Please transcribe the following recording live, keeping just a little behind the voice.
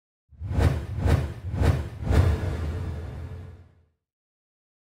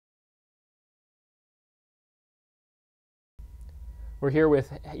We're here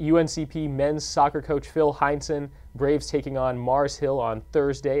with UNCP men's soccer coach Phil Hindson. Braves taking on Mars Hill on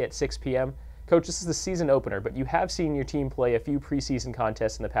Thursday at 6 p.m. Coach, this is the season opener, but you have seen your team play a few preseason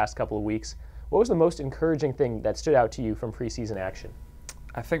contests in the past couple of weeks. What was the most encouraging thing that stood out to you from preseason action?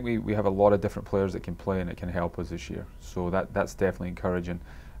 I think we have a lot of different players that can play and it can help us this year. So that's definitely encouraging.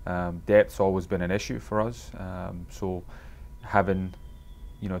 Depth's always been an issue for us. So having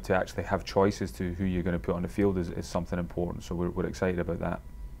to actually have choices to who you're going to put on the field is something important. So we're excited about that.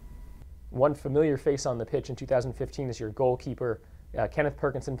 One familiar face on the pitch in 2015 is your goalkeeper. Kenneth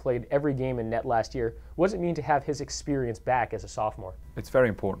Perkinson played every game in net last year. What does it mean to have his experience back as a sophomore? It's very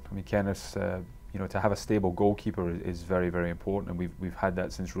important. I mean, Kenneth's, to have a stable goalkeeper is very, very important, and we've had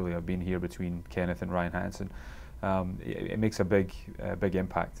that since really I've been here between Kenneth and Ryan Hansen. It makes a big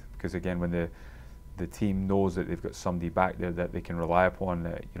impact because again, when the team knows that they've got somebody back there that they can rely upon,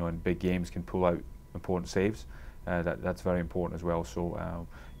 that in big games can pull out important saves. That's very important as well. So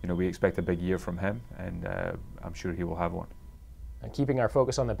we expect a big year from him, and I'm sure he will have one. And keeping our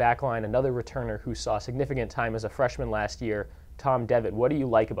focus on the back line, another returner who saw significant time as a freshman last year, Tom Devitt. What do you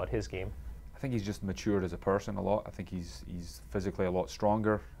like about his game? I think he's just matured as a person a lot. I think he's physically a lot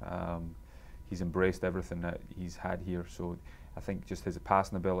stronger. He's embraced everything that he's had here. So I think just his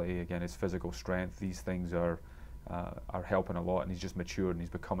passing ability, again, his physical strength, these things are helping a lot, and he's just matured and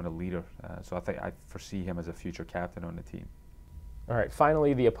he's becoming a leader. So I think I foresee him as a future captain on the team. All right,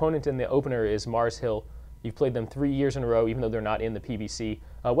 finally, the opponent in the opener is Mars Hill. You've played them 3 years in a row, even though they're not in the PBC.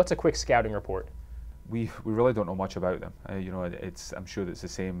 What's a quick scouting report? We really don't know much about them. I'm sure it's the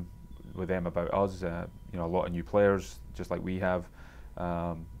same with them about us. A lot of new players, just like we have.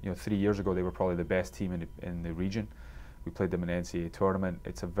 3 years ago they were probably the best team in the region. We played them in an NCAA tournament.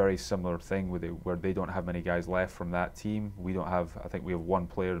 It's a very similar thing where they don't have many guys left from that team. We don't have. I think we have one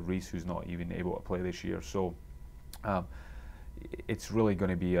player, Reese, who's not even able to play this year. So it's really going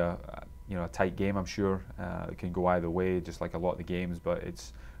to be a tight game. I'm sure it can go either way, just like a lot of the games. But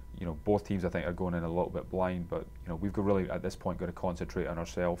it's both teams I think are going in a little bit blind. But we've really at this point got to concentrate on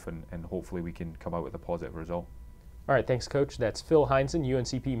ourselves, and hopefully we can come out with a positive result. All right, thanks, Coach. That's Phil Hindson,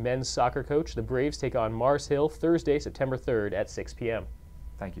 UNCP men's soccer coach. The Braves take on Mars Hill Thursday, September 3rd at 6 p.m.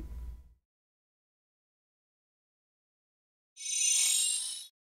 Thank you.